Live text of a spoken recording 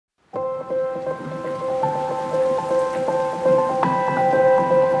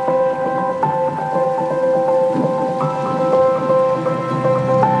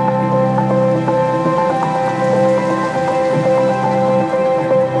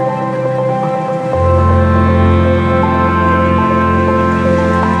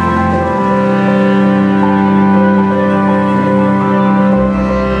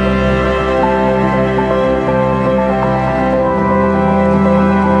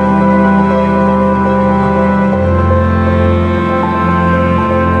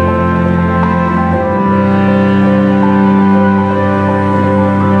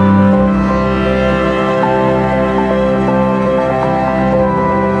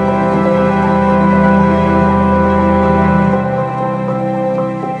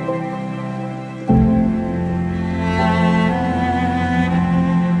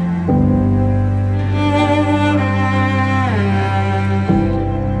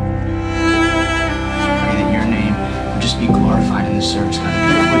this service,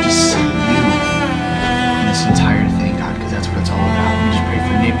 God. Would just see you in this entire thing, God, because that's what it's all about. We just pray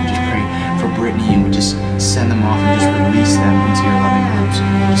for Nick, we just pray for Brittany, and we just send them off and just release them into your loving arms.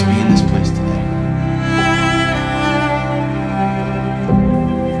 Just be in this place today.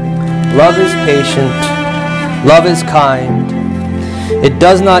 Love is patient. Love is kind. It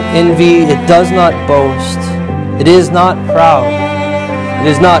does not envy. It does not boast. It is not proud. It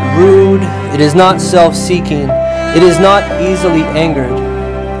is not rude. It is not self-seeking. It is not easily angered.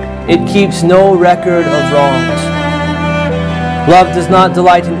 It keeps no record of wrongs. Love does not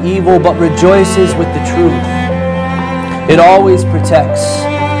delight in evil, but rejoices with the truth. It always protects,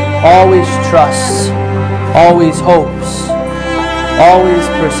 always trusts, always hopes, always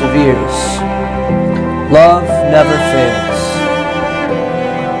perseveres. Love never fails.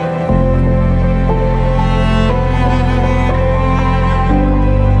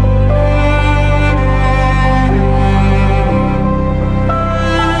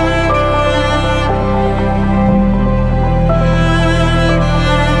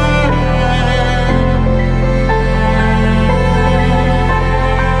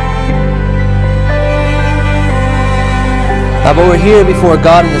 But we're here before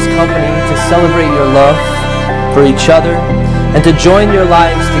God in this company to celebrate your love for each other and to join your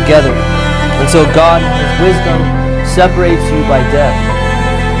lives together until God, in His wisdom, separates you by death.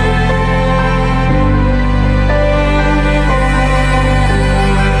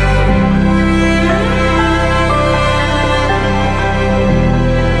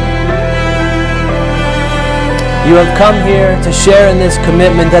 You have come here to share in this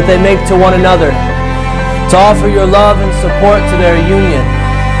commitment that they make to one another, to offer your love and support to their union,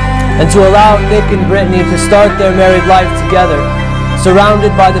 and to allow Nick and Brittany to start their married life together,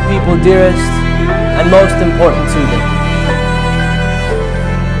 surrounded by the people dearest and most important to them.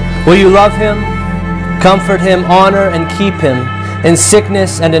 Will you love him, comfort him, honor and keep him in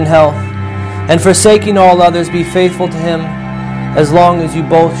sickness and in health, and forsaking all others, be faithful to him as long as you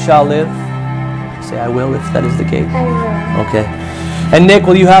both shall live? Say, I will, if that is the case. I will. Okay. And Nick,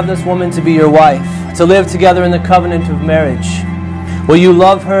 will you have this woman to be your wife, to live together in the covenant of marriage? Will you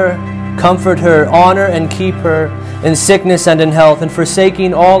love her, comfort her, honor and keep her in sickness and in health, and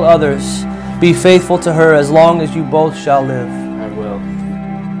forsaking all others, be faithful to her as long as you both shall live? I will.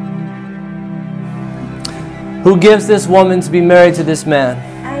 Who gives this woman to be married to this man?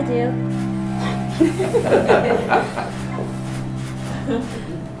 I do.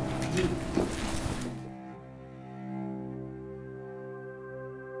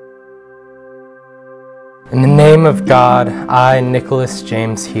 In the name of God, I, Nicholas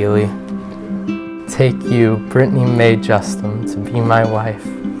James Healy, take you, Brittany Mae Justin, to be my wife.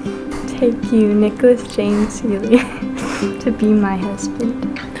 Take you, Nicholas James Healy, to be my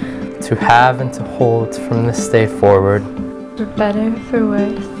husband. To have and to hold from this day forward. For better, for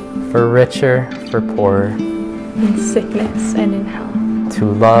worse. For richer, for poorer. In sickness and in health. To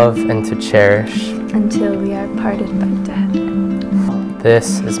love and to cherish. Until we are parted by death.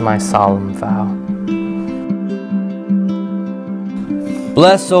 This is my solemn vow.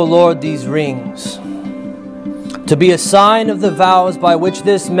 Bless, O Lord, these rings, to be a sign of the vows by which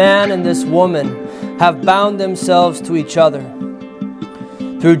this man and this woman have bound themselves to each other.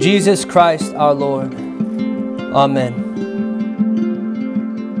 Through Jesus Christ our Lord. Amen.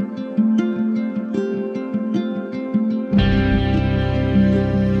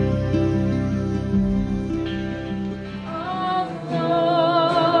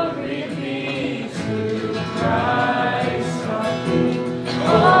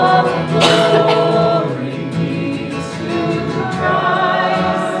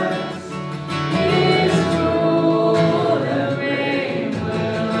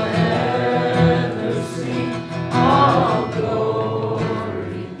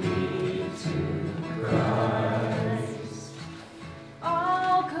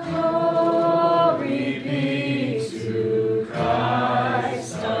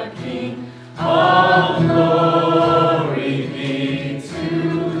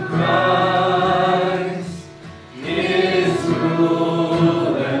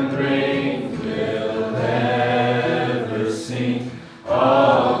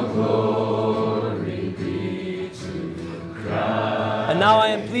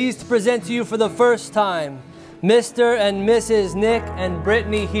 Present to you for the first time, Mr. and Mrs. Nick and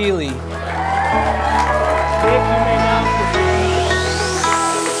Brittany Healy. Nick, you may now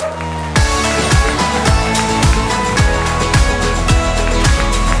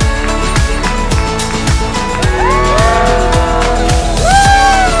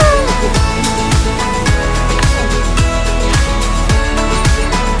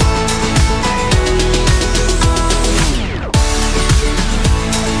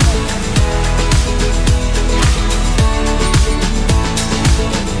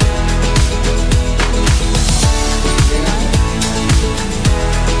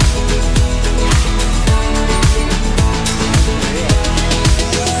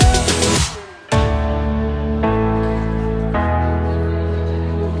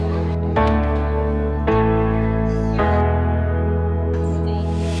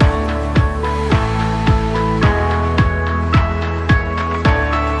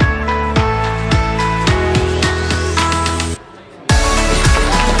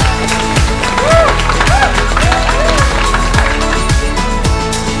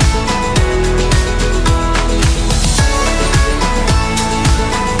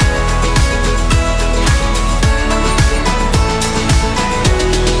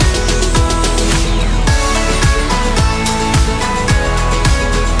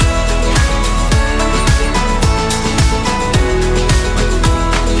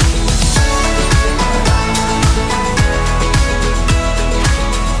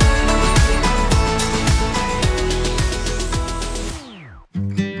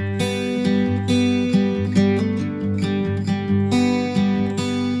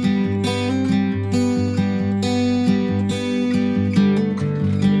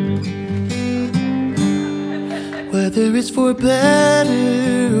it's for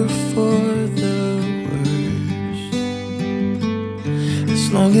better or for the worst. As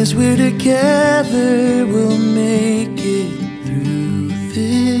long as we're together, we'll make it through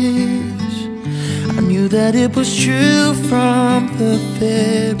this. I knew that it was true from the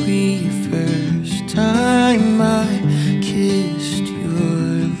very first time I kissed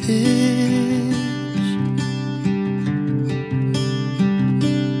your lips.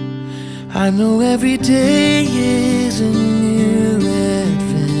 I know every day is a new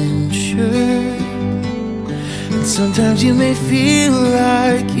adventure, and sometimes you may feel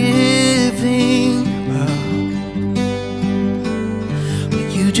like giving up, but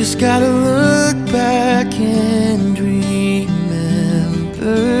you just gotta look back and remember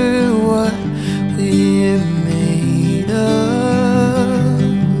what we're made of.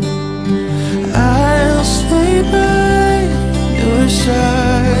 I'll stay by your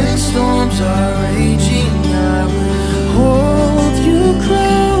side. Storms are raging, I will hold you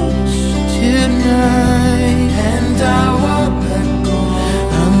close tonight, and I won't let go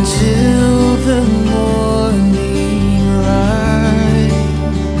until the morning light.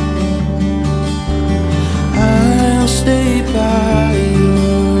 I'll stay by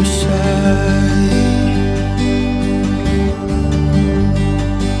your side.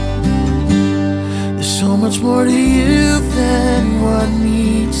 There's so much more to you than what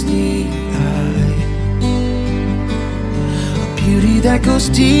meets the eye, a beauty that goes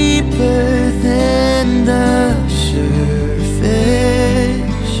deeper than the surface.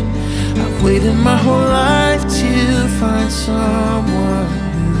 I've waited my whole life to find someone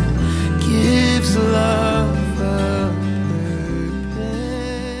who gives love.